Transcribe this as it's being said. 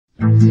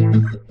Hey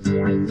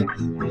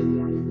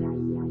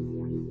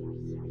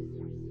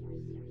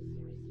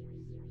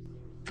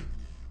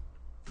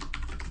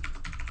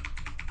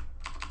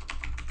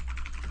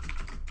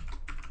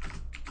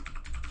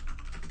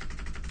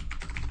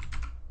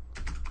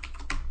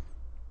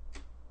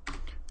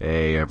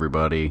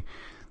everybody,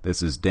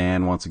 this is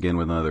Dan once again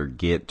with another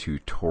Git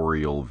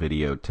tutorial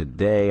video.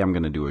 Today I'm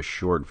going to do a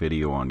short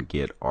video on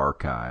Git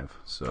Archive.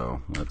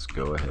 So let's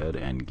go ahead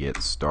and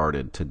get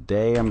started.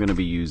 Today I'm going to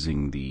be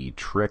using the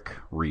trick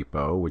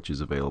repo, which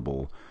is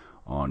available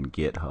on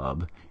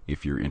GitHub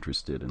if you're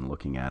interested in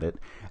looking at it.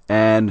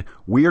 And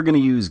we are going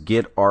to use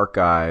Git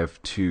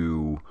Archive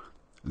to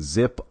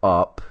zip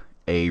up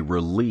a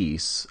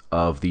release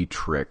of the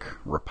trick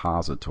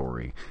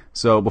repository.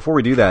 So before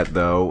we do that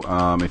though,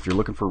 if you're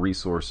looking for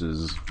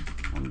resources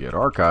on Git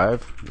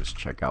Archive, just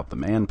check out the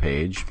man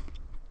page,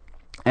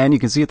 and you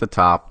can see at the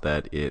top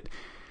that it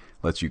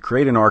lets you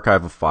create an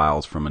archive of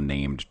files from a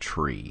named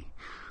tree,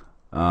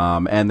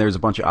 and there's a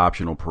bunch of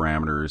optional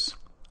parameters,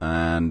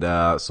 and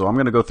so I'm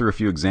going to go through a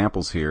few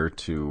examples here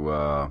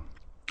to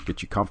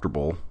get you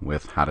comfortable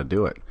with how to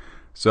do it.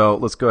 So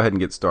let's go ahead and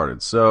get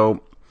started.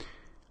 So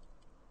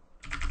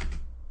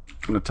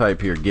I'm going to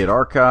type here Git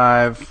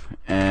Archive,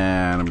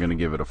 and I'm going to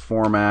give it a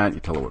format. You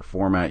tell it what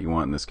format you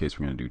want. In this case,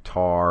 we're going to do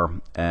tar,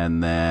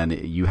 and then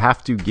you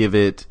have to give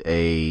it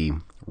a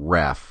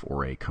ref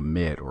or a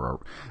commit,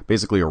 or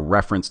basically a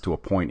reference to a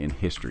point in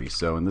history.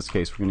 So in this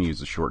case, we're going to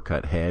use the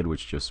shortcut head,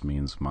 which just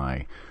means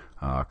my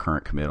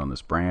current commit on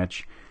this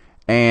branch.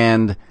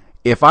 And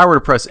if I were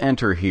to press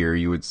enter here,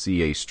 you would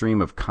see a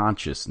stream of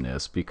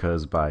consciousness,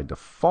 because by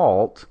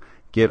default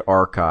Git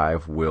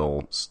Archive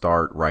will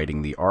start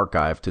writing the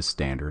archive to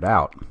standard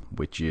out,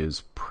 which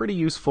is pretty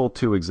useful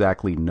to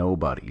exactly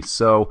nobody.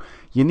 So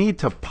you need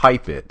to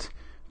pipe it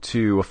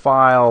to a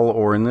file,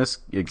 or in this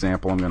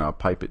example I'm going to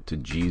pipe it to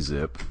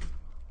gzip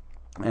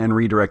and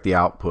redirect the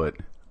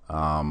output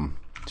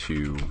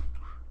to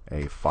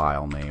a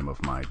file name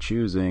of my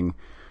choosing,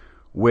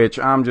 which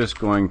I'm just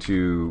going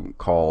to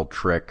call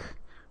trick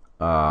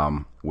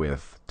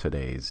with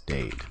today's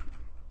date.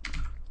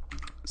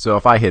 So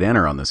if I hit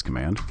enter on this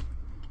command,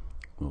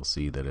 we'll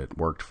see that it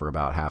worked for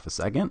about half a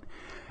second.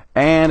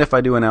 And if I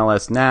do an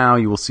ls now,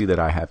 you will see that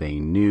I have a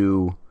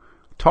new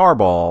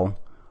tarball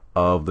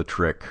of the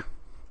trick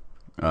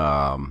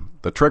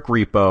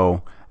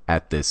repo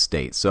at this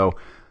state. So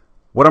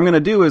what I'm going to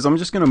do is I'm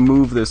just going to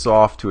move this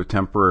off to a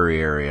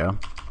temporary area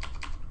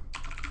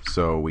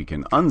so we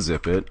can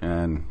unzip it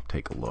and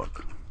take a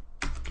look.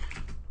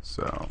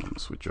 So I'm going to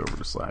switch over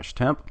to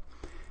 /temp,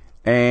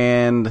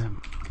 and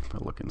if I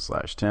look in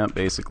 /temp,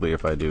 basically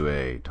if I do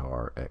a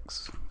tar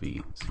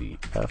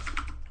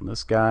xvcf on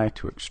this guy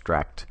to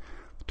extract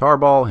the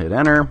tarball, hit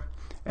enter,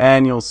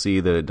 and you'll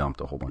see that it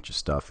dumped a whole bunch of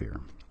stuff here.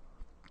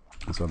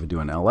 So if I do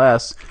an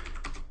ls,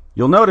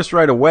 you'll notice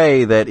right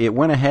away that it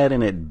went ahead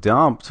and it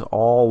dumped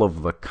all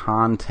of the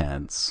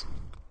contents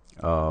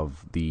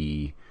of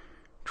the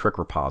trick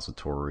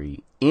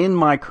repository in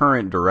my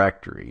current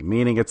directory,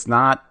 meaning it's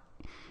not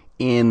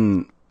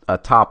in a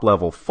top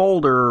level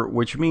folder,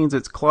 which means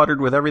it's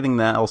cluttered with everything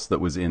else that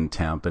was in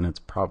temp, and it's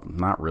probably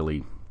not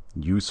really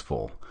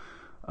useful.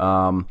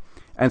 And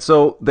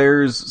so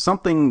there's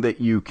something that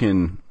you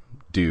can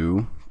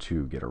do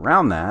to get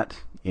around that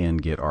in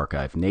Git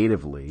Archive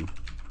natively,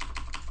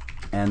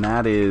 and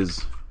that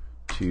is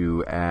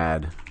to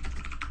add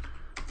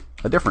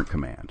a different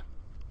command.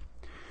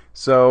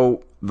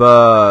 So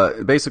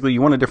basically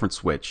you want a different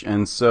switch,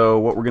 and so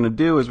what we're going to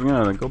do is we're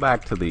going to go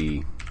back to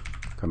the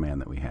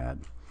command that we had,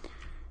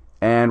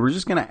 and we're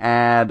just going to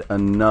add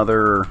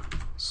another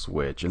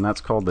switch, and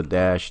that's called the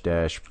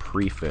 --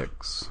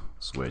 prefix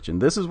switch.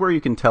 And this is where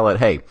you can tell it,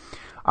 hey,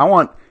 I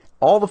want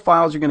all the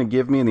files you're going to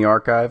give me in the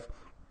archive,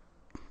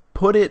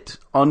 put it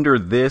under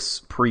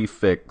this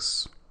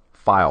prefix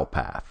file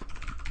path.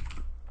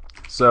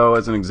 So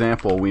as an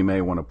example, we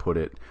may want to put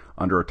it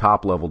under a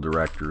top level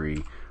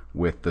directory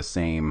with the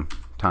same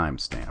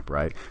timestamp,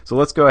 right? So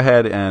let's go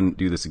ahead and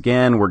do this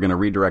again. We're going to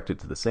redirect it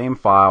to the same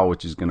file,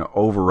 which is going to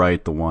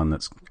overwrite the one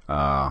that's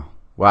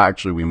well,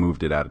 actually we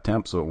moved it out of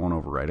temp, so it won't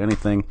overwrite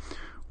anything.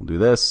 We'll do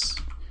this,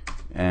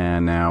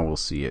 and now we'll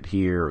see it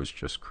here. It was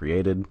just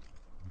created.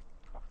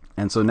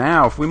 And so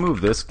now if we move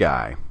this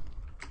guy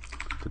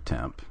to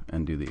temp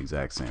and do the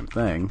exact same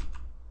thing,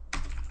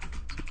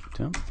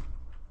 temp,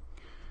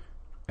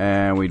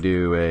 and we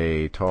do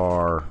a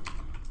tar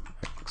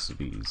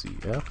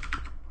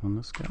xvzf on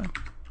this guy,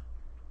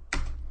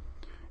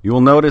 you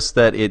will notice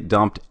that it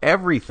dumped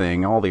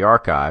everything, all the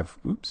archive,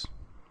 oops,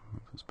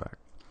 move this back,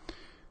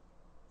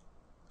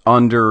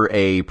 under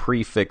a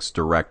prefix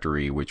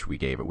directory which we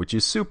gave it, which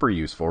is super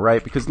useful,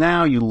 right? Because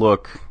now you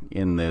look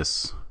in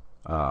this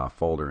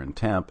folder in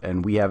temp,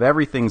 and we have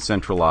everything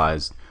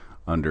centralized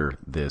under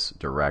this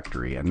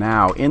directory. And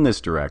now in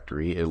this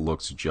directory, it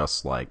looks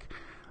just like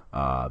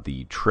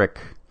the trick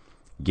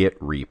Git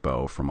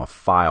repo from a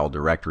file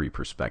directory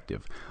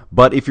perspective.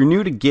 But if you're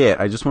new to Git,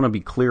 I just want to be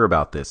clear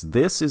about this.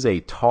 This is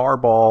a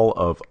tarball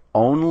of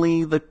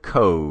only the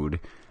code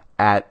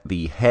at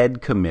the head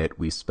commit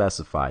we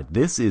specified.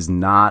 This is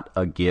not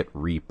a Git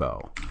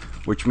repo,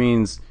 which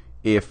means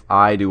if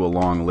I do a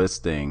long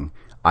listing,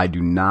 I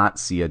do not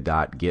see a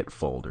 .git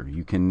folder.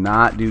 You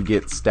cannot do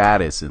git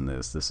status in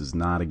this. This is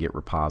not a Git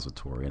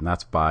repository, and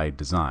that's by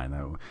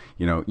design.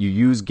 You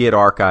use Git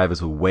Archive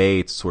as a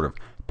way to sort of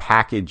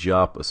package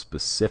up a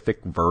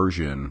specific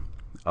version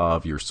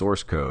of your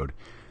source code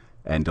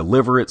and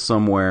deliver it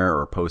somewhere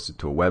or post it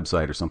to a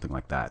website or something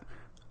like that.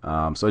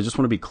 So I just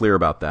want to be clear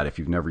about that if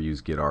you've never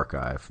used Git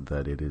Archive,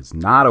 that it is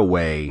not a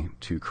way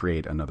to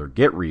create another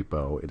Git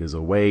repo. It is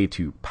a way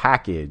to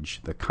package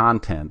the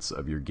contents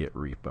of your Git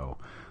repo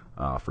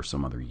for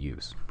some other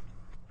use.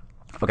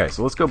 Okay,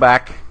 so let's go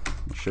back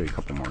and show you a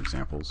couple more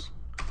examples.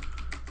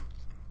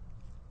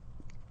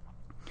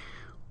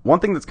 One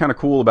thing that's kind of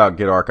cool about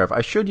Git Archive,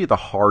 I showed you the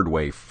hard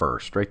way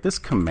first, right? This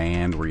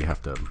command where you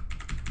have to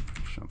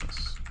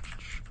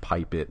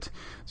pipe it,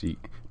 so you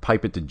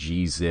pipe it to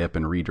gzip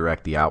and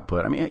redirect the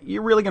output. I mean,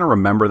 you're really going to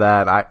remember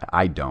that?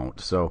 I don't.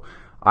 So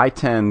I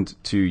tend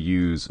to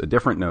use a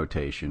different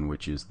notation,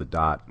 which is the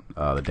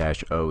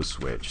 -o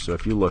switch. So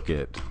if you look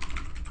at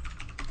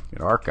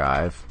Git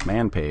Archive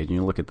man page and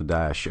you look at the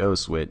 -o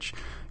switch,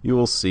 you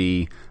will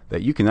see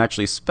that you can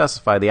actually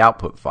specify the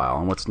output file.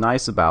 And what's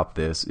nice about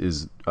this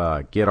is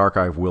Git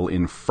Archive will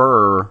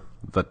infer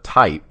the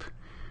type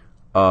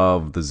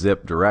of the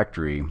zip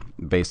directory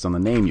based on the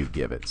name you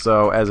give it.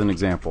 So as an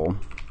example,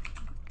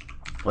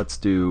 let's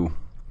do,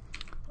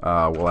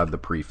 we'll add the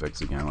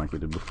prefix again like we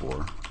did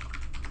before.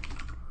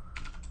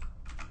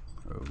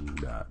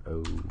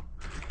 O.o.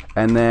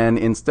 And then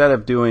instead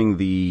of doing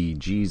the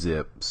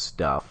gzip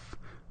stuff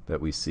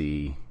that we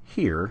see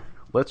here,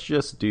 let's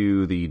just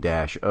do the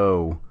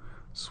 -o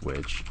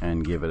switch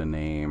and give it a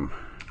name,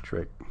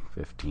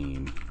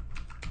 trick15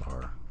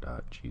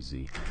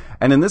 bar.gz.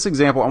 And in this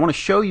example, I want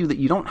to show you that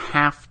you don't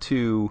have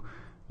to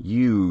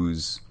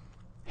use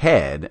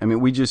head. I mean,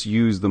 we just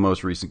use the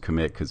most recent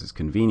commit because it's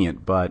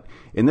convenient, but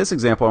in this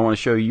example I want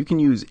to show you can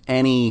use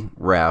any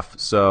ref.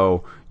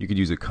 So you could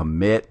use a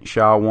commit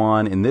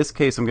SHA-1. In this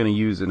case I'm going to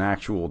use an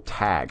actual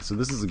tag. So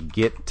this is a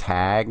git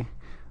tag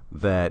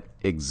that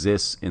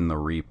exists in the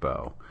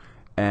repo.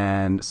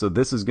 And so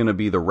this is going to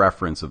be the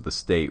reference of the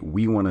state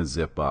we want to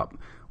zip up,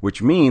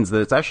 which means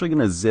that it's actually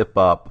going to zip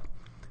up,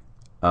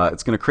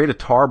 it's going to create a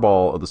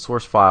tarball of the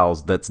source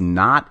files that's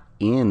not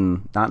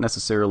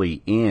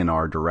necessarily in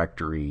our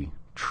directory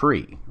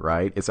tree,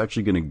 right? It's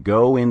actually going to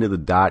go into the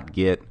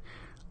 .git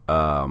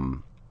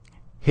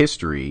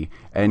history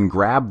and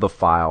grab the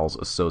files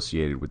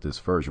associated with this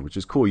version, which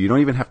is cool. You don't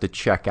even have to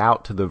check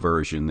out to the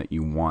version that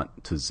you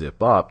want to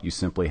zip up. You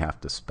simply have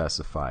to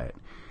specify it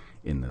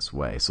in this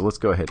way. So let's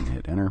go ahead and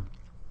hit enter.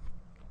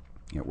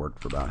 It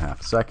worked for about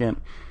half a second,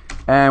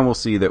 and we'll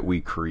see that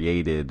we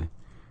created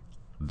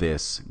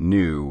this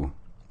new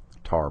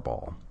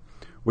tarball,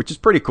 which is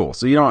pretty cool.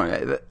 So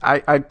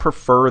I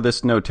prefer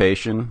this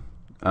notation.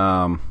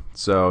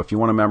 So if you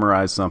want to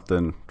memorize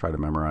something, try to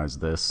memorize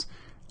this,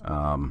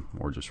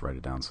 or just write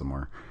it down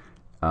somewhere.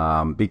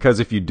 Because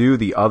if you do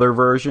the other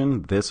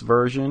version, this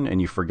version, and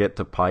you forget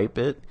to pipe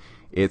it,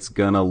 it's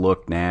gonna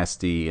look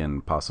nasty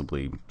and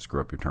possibly screw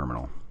up your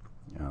terminal.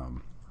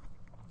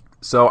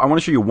 So I want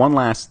to show you one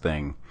last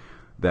thing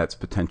that's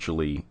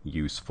potentially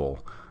useful.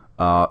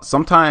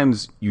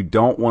 Sometimes you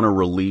don't want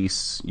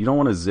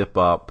to zip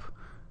up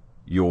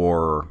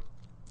your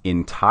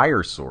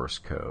entire source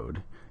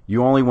code.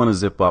 You only want to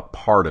zip up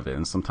part of it,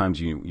 and sometimes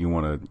you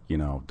want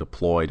to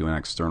deploy to an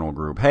external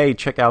group. Hey,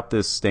 check out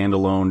this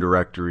standalone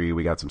directory.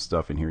 We got some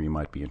stuff in here you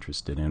might be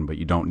interested in, but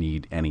you don't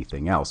need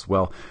anything else.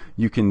 Well,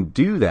 you can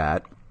do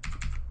that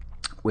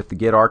with the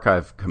git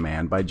archive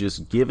command by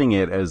just giving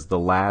it as the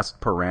last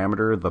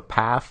parameter the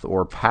path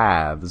or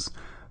paths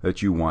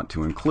that you want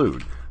to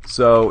include.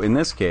 So in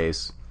this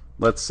case,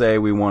 let's say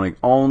we want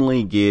to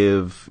only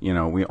give,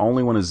 we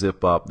only want to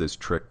zip up this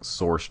trick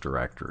source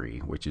directory,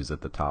 which is at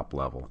the top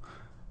level.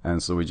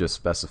 And so we just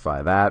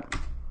specify that.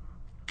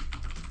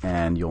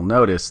 And you'll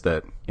notice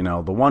that,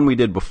 the one we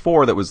did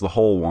before that was the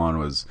whole one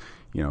was,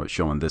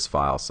 showing this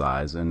file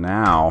size. And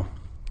now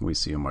we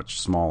see a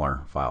much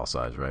smaller file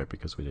size, right?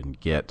 Because we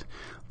didn't get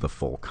the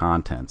full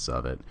contents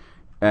of it.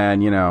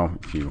 And,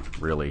 if you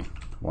really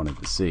wanted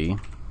to see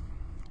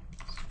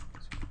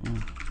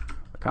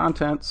the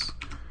contents,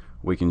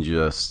 we can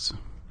just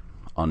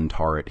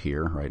untar it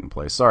here, right in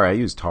place. Sorry, I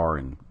use tar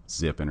and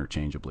zip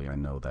interchangeably. I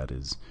know that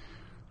is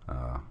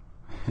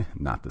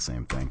not the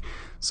same thing.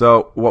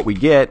 So what we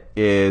get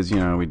is,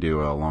 we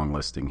do a long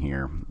listing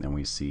here, and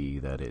we see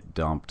that it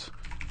dumped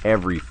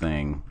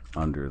everything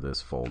under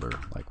this folder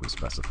like we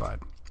specified.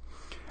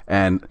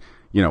 And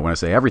when I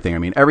say everything, I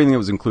mean everything that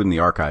was included in the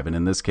archive. And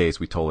in this case,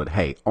 we told it,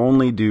 hey,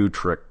 only do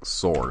trick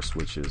source,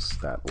 which is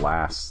the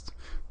last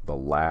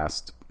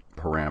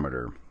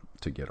parameter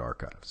to Git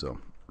Archive. So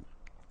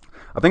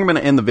I think I'm going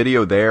to end the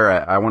video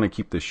there. I want to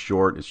keep this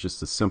short. It's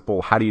just a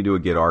simple, how do you do a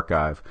Git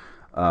Archive?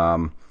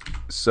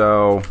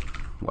 So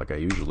like I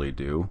usually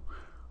do,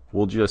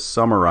 we'll just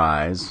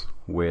summarize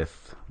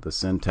with the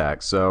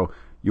syntax. So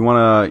you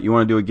want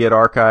to do a Git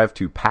Archive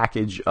to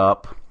package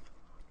up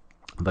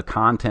the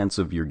contents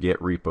of your Git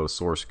repo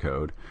source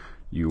code,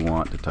 you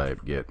want to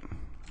type Git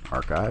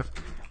Archive,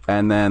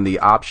 and then the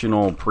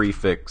optional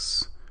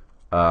prefix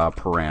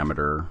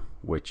parameter,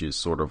 which is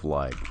sort of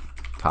like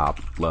top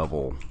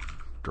level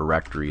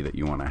directory that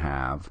you want to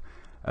have,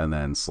 and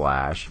then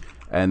slash,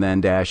 and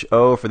then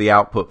 -o for the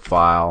output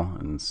file,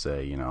 and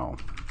say, you know,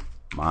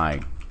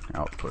 my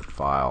output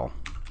file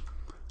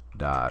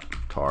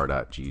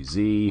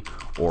 .tar.gz,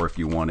 or if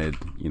you wanted,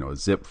 you know, a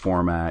zip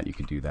format, you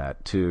could do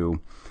that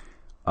too.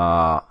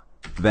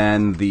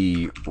 Then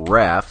the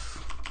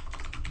ref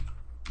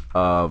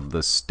of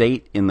the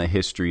state in the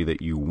history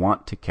that you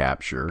want to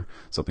capture,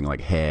 something like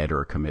head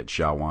or a commit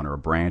SHA-1 or a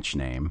branch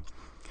name.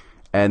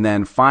 And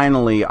then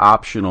finally,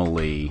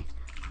 optionally,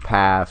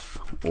 path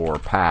or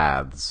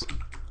paths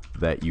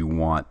that you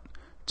want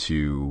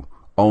to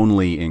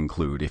only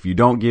include. If you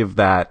don't give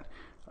that,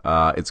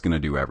 it's going to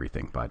do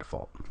everything by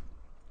default.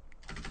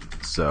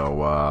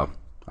 So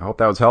I hope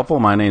that was helpful.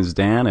 My name's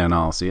Dan, and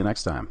I'll see you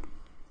next time.